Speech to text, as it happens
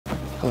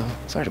Hello,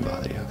 sorry to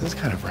bother you. This is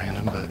kind of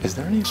random, but is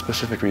there any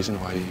specific reason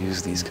why you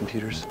use these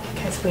computers?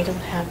 Because we don't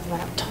have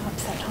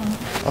laptops at home.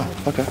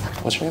 Oh, okay.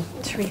 What's your name?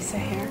 Teresa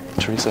here.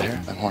 Teresa here.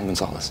 I'm Juan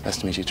Gonzalez. Nice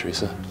to meet you,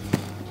 Teresa.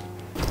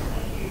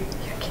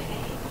 You're kidding.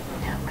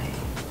 No way.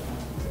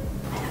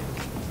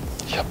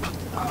 Yep.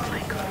 Oh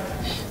my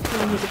gosh.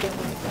 We need to get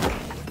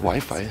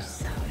Wi-Fi?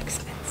 So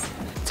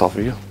expensive. It's all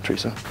for you,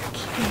 Teresa.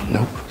 Okay.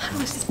 Nope. How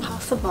is this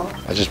possible?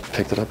 I just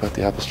picked it up at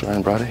the Apple Store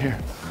and brought it here.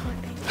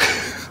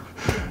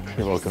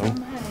 You're welcome. So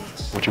much.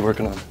 What you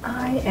working on?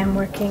 I am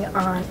working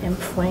on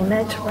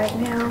employment right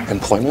now.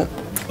 Employment?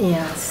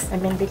 Yes,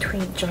 I'm in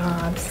between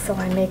jobs, so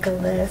I make a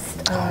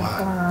list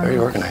of, very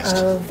organized.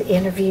 of the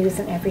interviews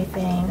and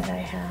everything that I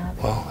have.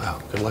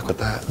 Well, good luck with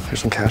that. Here's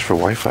some cash for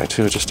Wi-Fi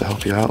too, just to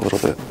help you out a little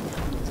bit.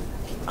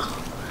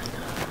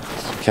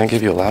 Can't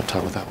give you a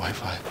laptop without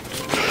Wi-Fi.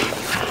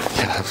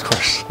 Yeah, of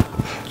course.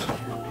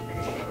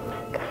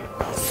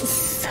 This is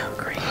so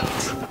great.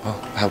 Well,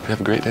 I hope you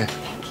have a great day.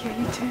 Thank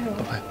you, you too.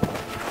 Bye-bye.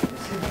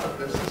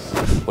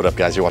 What up,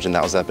 guys? You're watching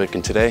That Was Epic,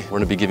 and today we're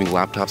gonna be giving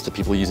laptops to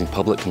people using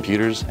public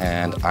computers,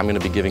 and I'm gonna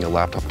be giving a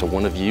laptop to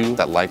one of you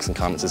that likes and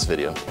comments this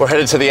video. We're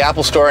headed to the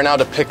Apple Store now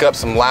to pick up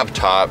some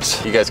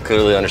laptops. You guys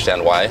clearly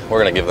understand why. We're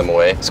gonna give them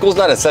away. School's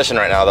not in session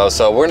right now though,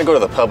 so we're gonna go to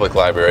the public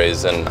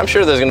libraries, and I'm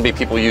sure there's gonna be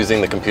people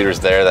using the computers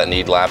there that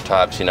need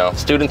laptops, you know.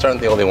 Students aren't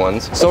the only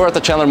ones. So we're at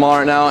the Chandler Mall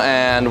right now,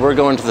 and we're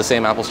going to the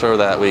same Apple Store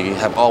that we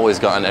have always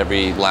gotten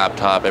every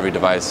laptop, every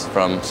device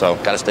from, so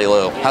gotta stay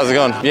loyal. How's it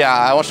going? Yeah,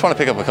 I just wanna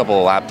pick up a couple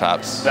of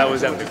laptops. That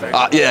was epic.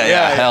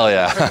 Yeah, hell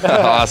yeah.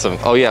 Awesome.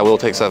 Oh yeah, we'll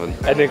take 7.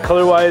 And then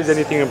color-wise,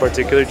 anything in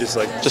particular, just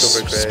like Just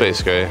silver gray?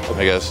 space gray,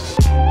 I guess.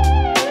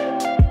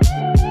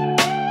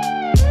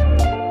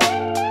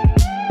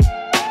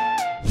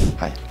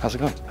 Hi, how's it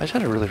going? I just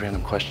had a really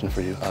random question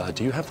for you.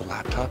 Do you have the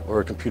laptop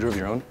or a computer of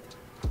your own?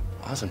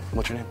 Awesome.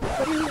 What's your name?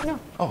 What do you know?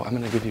 Oh, I'm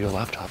gonna give you a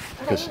laptop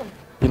because want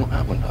you don't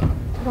have one. I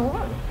don't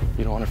want.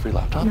 You don't want a free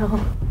laptop?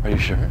 No. Are you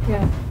sure?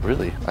 Yeah.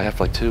 Really? I have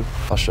like 2.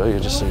 I'll show you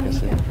just so you can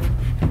see.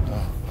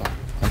 Oh,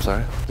 I'm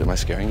sorry. Am I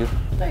scaring you?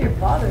 No, you're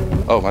bothering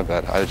me. Oh, my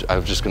bad. I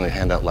was just gonna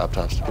hand out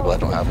laptops to people that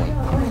don't have one.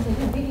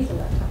 He needs a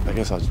laptop. I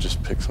guess I'll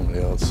just pick somebody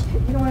else. You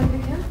don't want to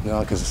pick him? No,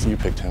 because you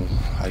picked him.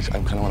 I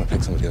kind of want to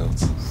pick somebody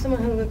else.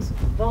 Someone who looks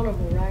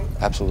vulnerable, right?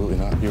 Absolutely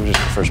not. You were just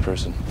the first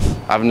person.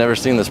 I've never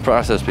seen this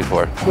process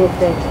before. What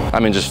thing? I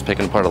mean, just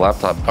picking apart a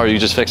laptop. Are you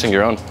just fixing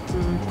your own?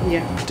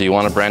 Yeah. Do you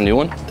want a brand new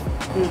one?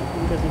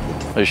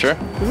 Are you sure?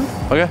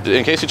 Okay.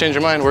 In case you change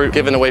your mind, we're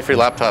giving away free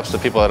laptops to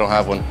people that don't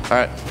have one. All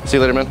right. See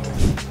you later, man.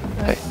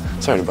 Hey,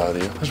 sorry to bother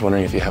you. I was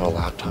wondering if you have a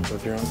laptop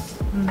of your own.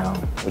 No.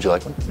 Would you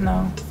like one?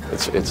 No.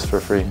 It's for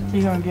free.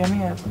 You gonna give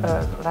me a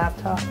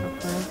laptop for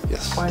free?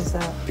 Yes. Why is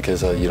that?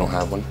 Because you don't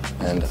have one,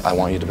 and I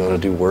want you to be able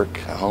to do work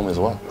at home as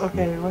well.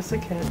 Okay, what's the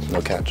catch?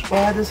 No catch.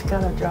 Well, I just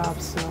got a job,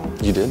 so.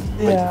 You did?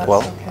 Yeah,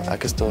 Well, it's okay. I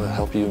could still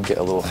help you get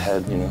a little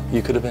ahead, you know.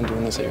 You could have been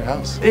doing this at your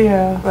house.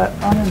 Yeah, but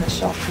I'm in the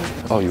shelter.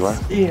 Oh, you are?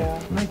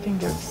 Yeah, making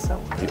good so.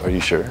 Are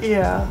you sure?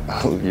 Yeah,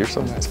 Oh, you're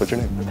so nice. What's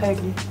your name?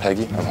 Peggy.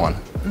 Peggy? I'm Juan.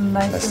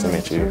 Nice to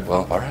meet you.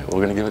 Well, all right,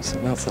 we're gonna give it to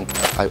someone else then.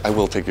 I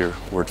will take your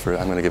word for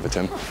it. I'm gonna give it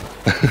to him.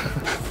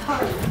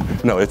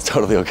 No, it's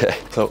totally okay.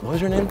 So, what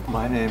was your name?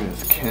 My name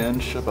is Ken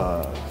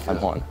Shabazz.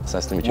 I'm Juan. It's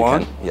nice to meet you,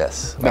 Juan? Ken.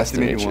 Yes. Nice to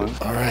meet you, Juan.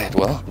 All right,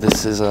 well,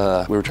 this is,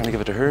 we were trying to give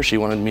it to her. She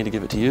wanted me to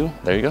give it to you.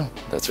 There you go.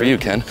 That's for you,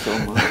 Ken. So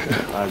much.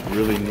 I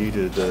really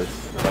needed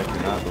this. I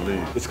cannot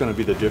believe. It's going to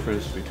be the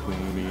difference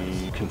between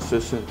me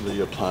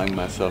consistently applying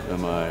myself in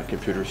my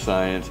computer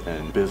science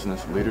and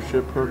business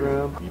leadership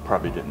program. You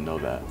probably didn't know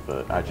that,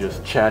 but I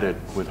just chatted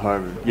with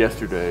Harvard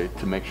yesterday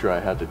to make sure I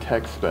had the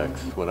tech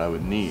specs, what I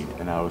would need,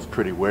 and I was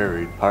pretty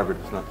worried.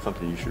 Harvard is not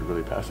something you should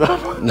really pass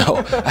up. No,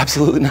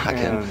 absolutely not,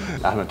 Ken.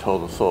 And I haven't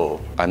told a soul.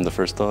 I'm the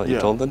first you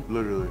told them?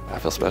 Literally. I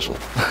feel special.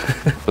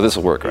 But this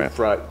will work, right? It's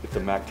right. It's a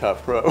Mac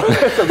Top Pro.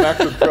 It's a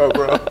MacBook Pro,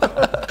 bro.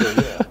 So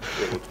yeah,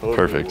 it will totally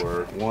Perfect.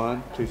 work.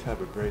 Juan, please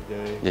have a great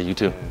day. Yeah, you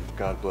too. And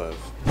God bless.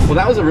 Well,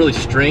 that was a really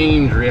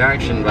strange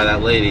reaction by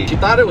that lady. She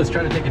thought it was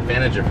trying to take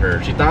advantage of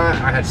her. She thought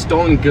I had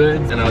stolen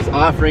goods and I was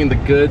offering the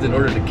goods in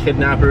order to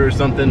kidnap her or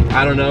something.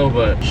 I don't know,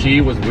 but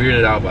she was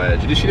weirded out by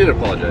it. She did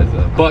apologize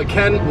though. But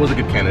Ken was a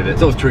good candidate.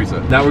 So was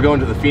Teresa. Now we're going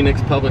to the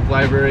Phoenix Public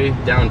Library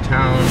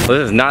downtown. Well,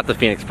 this is not the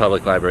Phoenix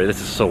Public Library. This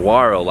is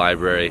Saguaro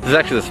Library. This is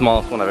actually the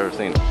smallest one I've ever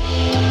seen.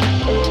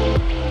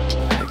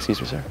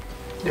 Excuse me, sir.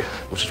 Yeah.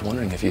 I was just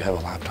wondering if you have a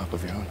laptop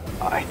of your own.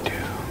 I do.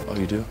 Oh,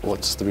 you do?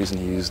 What's the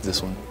reason you used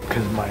this one?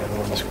 Because my other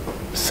one was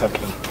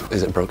sucking.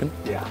 Is it broken?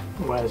 Yeah.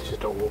 Well, it's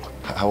just old.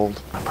 How old?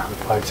 I'm probably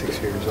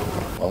 5-6 years old.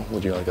 Well,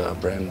 would you like a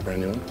brand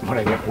new one? When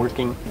I get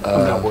working,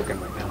 I'm not working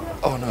right now.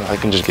 Oh, no, I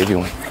can just give you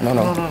one. No.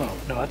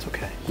 No, that's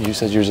okay. You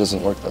said yours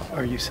doesn't work, though.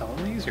 Are you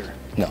selling these or?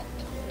 No.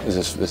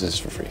 This is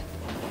for free.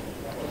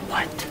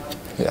 What?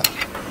 Yeah.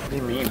 What do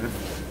you mean?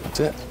 That's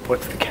it.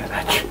 What's the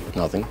catch?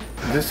 Nothing.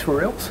 Is this for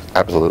reals?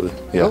 Absolutely.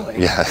 Yeah.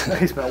 Really? Yeah.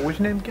 Hey, spell which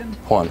name again?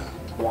 Juan.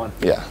 One.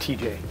 Yeah.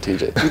 TJ.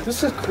 TJ. Dude,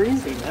 this is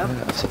crazy, man.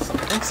 Yeah,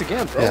 Thanks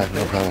again, bro. Yeah,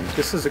 no problem.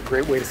 This is a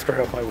great way to start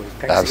off my week.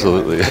 Thanks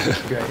Absolutely. Again, man.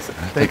 Thank you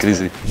guys. Take it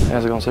easy. Hey,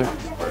 how's it going, sir?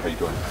 How you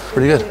doing?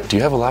 Pretty good. Do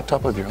you have a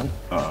laptop of your own?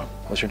 Uh-huh.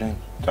 What's your name?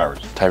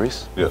 Tyrese.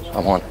 Tyrese? Yes.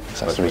 I'm Juan.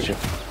 It's nice to meet you.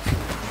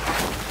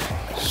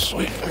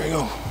 Sweet. There you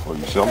go. What,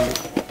 you selling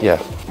it? Yeah.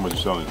 How much you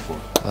selling it for?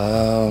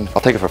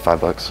 I'll take it for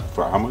 $5.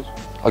 For how much?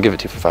 I'll give it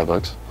to you for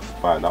 $5.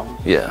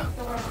 $5? Yeah.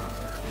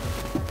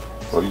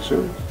 Are you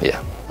serious?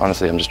 Yeah.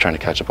 Honestly, I'm just trying to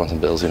catch up on some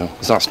bills, you know?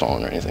 It's not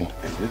stolen or anything.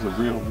 And this is a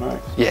real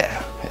Mac?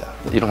 Yeah,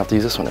 yeah. You don't have to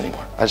use this one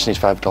anymore. I just need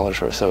 $5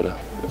 for a soda.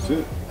 That's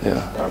it?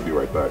 Yeah. I'll be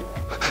right back.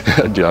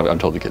 Dude, I'm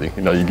totally kidding.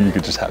 No, you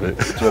could just have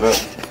it. Shut up.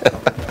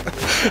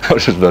 I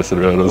was just messing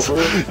around.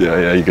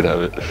 Yeah, you could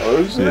have it. Oh,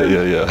 is it?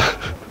 Yeah.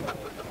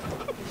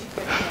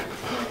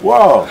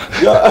 Wow.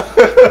 Yeah.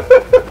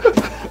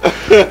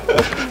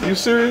 You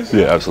serious?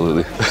 Yeah,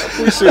 absolutely.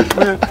 Appreciate it,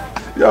 man.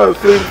 Y'all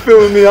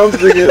feeling me? I'm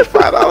thinking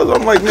 $5.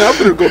 I'm like, man, I'm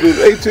gonna go to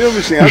this ATM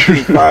machine. I'm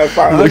thinking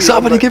 $500. Like,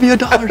 somebody give me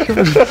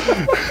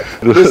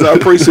 $1. Listen, I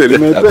appreciate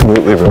it, man.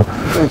 Absolutely, bro.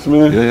 Thanks,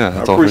 man. Yeah,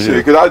 I appreciate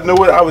it. Because I know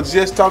what, I was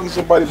just talking to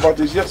somebody about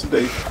this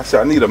yesterday. I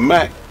said, I need a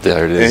Mac.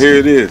 There it is. And here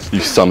it is.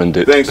 You summoned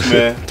it. Thanks,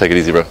 man. Take it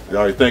easy, bro.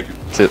 All right, thank you.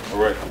 That's it.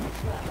 All right.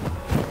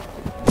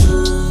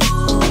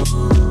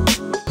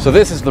 So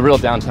this is the real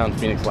downtown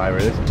Phoenix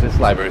library. This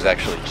library is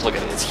actually, just look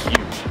at it, it's huge.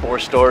 4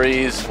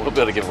 stories. We'll be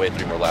able to give away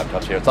 3 more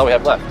laptops here. That's all we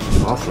have left.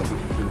 Awesome.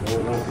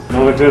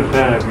 I'm a good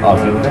fan of you,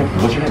 brother. Thank you.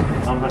 What's your name?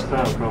 I'm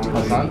Hassan from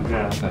Hassan?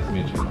 Yeah. Nice to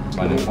meet you.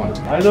 My name's Juan.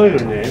 I know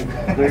your name.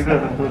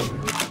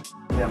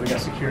 Yeah, we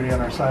got security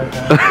on our side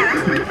now.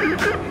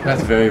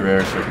 That's very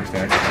rare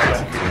circumstance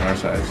on our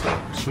side, so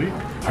sweet.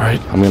 All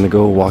right, I'm gonna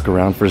go walk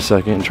around for a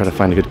second and try to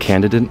find a good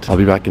candidate. I'll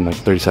be back in like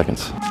 30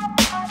 seconds.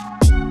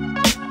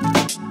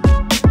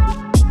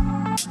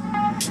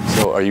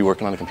 So are you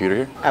working on a computer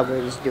here? I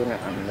was doing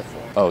it on the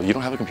phone. Oh, you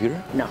don't have a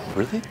computer? No.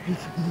 Really?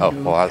 Oh,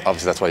 well,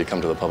 obviously that's why you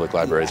come to the public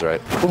libraries,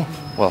 right? Cool.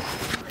 Well,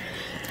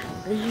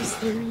 Are you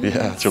serious?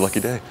 yeah, it's your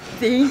lucky day.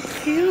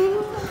 Thank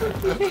you.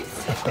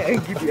 I'll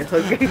give you a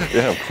hug.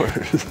 Yeah, of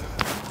course.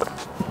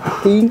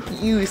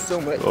 Thank you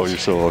so much. Oh, you're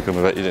so welcome.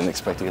 I bet you didn't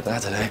expect to get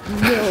that today.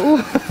 No.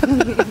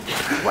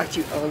 Watch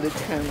you all the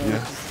time. I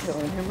was just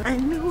telling him, I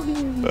know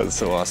him. That's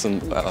so awesome.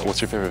 What's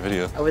your favorite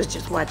video? I was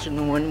just watching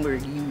the one where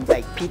you,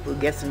 like, people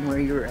guessing where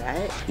you were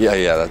at.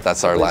 Yeah,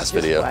 that's our last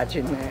video.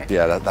 Watching that.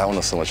 Yeah, that one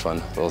was so much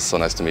fun. It was so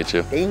nice to meet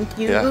you. Thank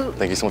you. Yeah,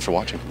 thank you so much for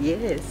watching.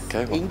 Yes.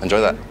 Okay, well, Thank enjoy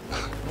you. that.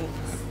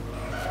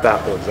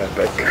 That was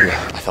epic.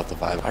 Yeah, I felt the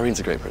vibe. Irene's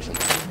a great person.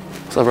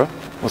 What's up, bro?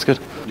 What's good?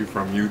 You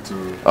from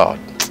YouTube? Oh,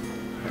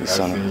 you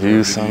son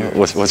of.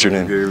 What's your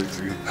name?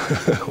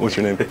 What's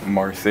your name?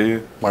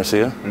 Marcia.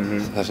 Marcia?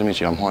 Mm-hmm. Nice to meet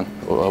you. I'm Juan.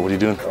 What are you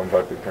doing? I'm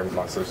about to print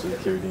my social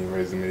security and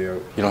resume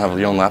out. You don't have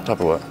your own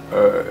laptop or what?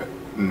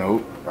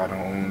 Nope. I don't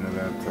own a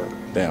laptop.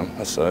 Damn,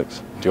 that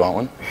sucks. Do you want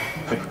one?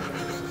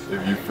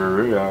 If you for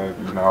real, I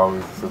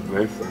always a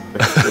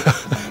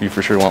blessing. You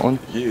for sure want one?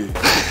 Yeah.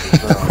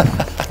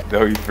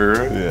 No, you for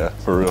real? Yeah,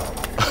 for real.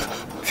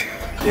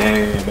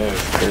 Dang,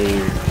 that's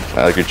crazy.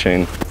 I like your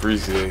chain.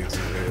 Appreciate you,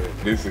 man.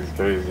 This is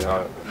crazy.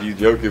 You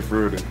joking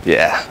for real?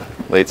 Yeah.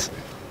 Lates.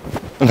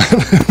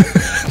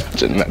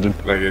 Just imagine.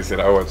 Like I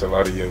said, I watch a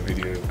lot of your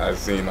videos. I've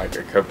seen like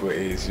a couple of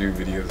ASU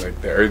videos, like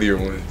the earlier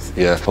ones.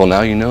 Yeah, well now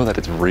you know that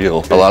it's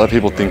real. A lot of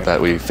people think that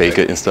we fake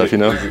it and stuff, you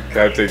know? Can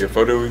I take a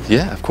photo with you?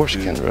 Yeah, of course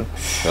you can, bro.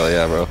 Hell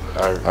yeah, bro.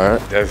 All right. All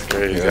right. That's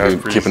crazy. Yeah,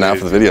 dude, keep an eye out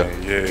for the video.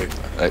 Yeah.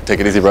 All right, take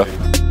it easy, bro.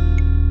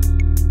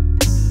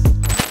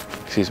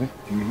 Excuse me?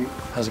 Mm-hmm.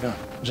 How's it going?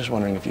 I'm just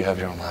wondering if you have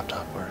your own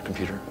laptop or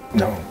computer.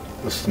 No,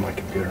 this is my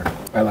computer.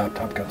 My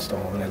laptop got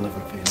stolen. I live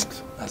in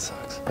Phoenix. That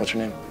sucks. What's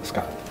your name?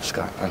 Scott.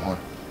 Scott, I'm Juan.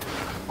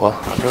 Well,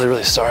 I'm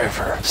really sorry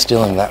for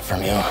stealing that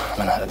from you.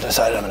 I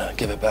decided I'm gonna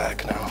give it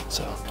back now.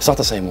 So it's not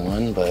the same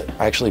one, but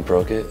I actually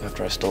broke it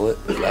after I stole it.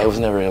 I was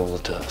never able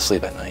to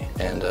sleep at night,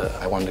 and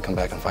I wanted to come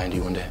back and find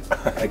you one day.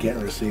 I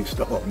can't receive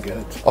stolen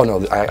goods. Oh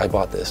no, I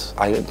bought this.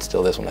 I didn't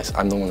steal this one.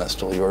 I'm the one that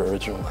stole your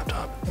original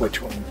laptop.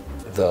 Which one?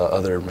 The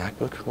other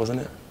MacBook,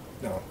 wasn't it?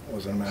 No, it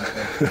wasn't a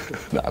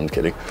MacBook. No, I'm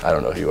kidding. I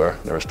don't know who you are.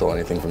 Never stole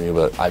anything from you,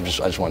 but I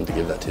just wanted to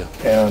give that to you.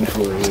 And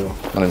who are you?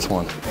 My name's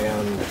Juan.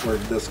 And where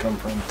did this come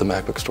from? The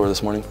MacBook store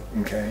this morning.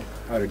 Okay.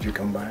 How did you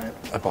come by it?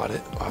 I bought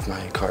it off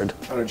my card.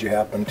 How did you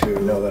happen to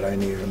know that I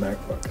needed a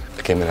MacBook?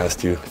 I came and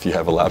asked you if you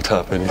have a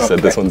laptop, and you said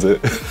this one's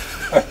it.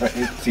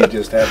 You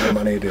just had the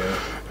money to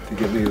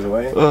give these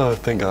away? Oh,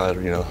 thank God,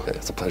 you know.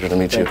 It's a pleasure to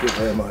meet you. Thank you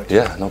very much.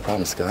 Yeah, no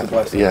problem, Scott.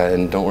 Bless you. Yeah,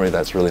 and don't worry,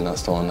 that's really not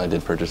stolen. I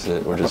did purchase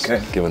it. We're just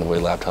giving away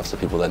laptops to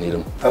people that need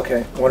them.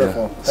 Okay,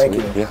 wonderful. Yeah, thank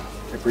sweet. you. Yeah.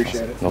 I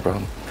appreciate it. No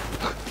problem.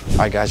 All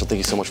right, guys, well, thank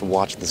you so much for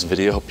watching this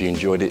video. Hope you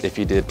enjoyed it. If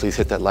you did, please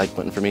hit that like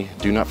button for me.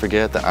 Do not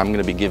forget that I'm going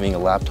to be giving a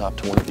laptop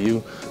to one of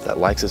you that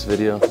likes this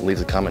video,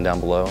 leaves a comment down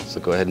below. So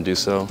go ahead and do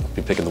so. I'll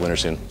be picking the winner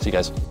soon. See you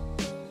guys.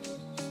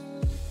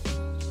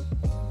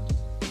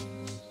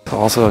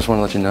 Also, I just want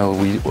to let you know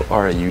we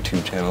are a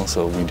YouTube channel,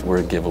 so we're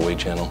a giveaway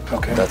channel.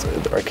 Okay. That's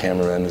our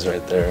camera end is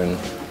right there, and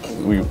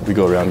we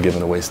go around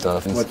giving away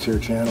stuff. What's your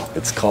channel?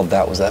 It's called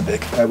That Was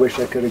Epic. I wish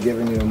I could have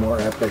given you a more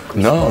epic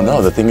response.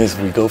 No, the thing is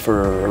we go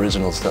for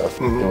original stuff.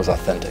 It was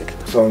authentic.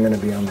 So I'm going to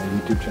be on the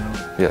YouTube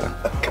channel?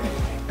 Yeah. Okay.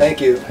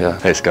 Thank you. Yeah.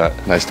 Hey, Scott.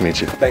 Nice to meet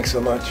you. Thanks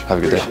so much. Have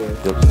a good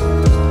Appreciate day.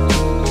 it. Yep.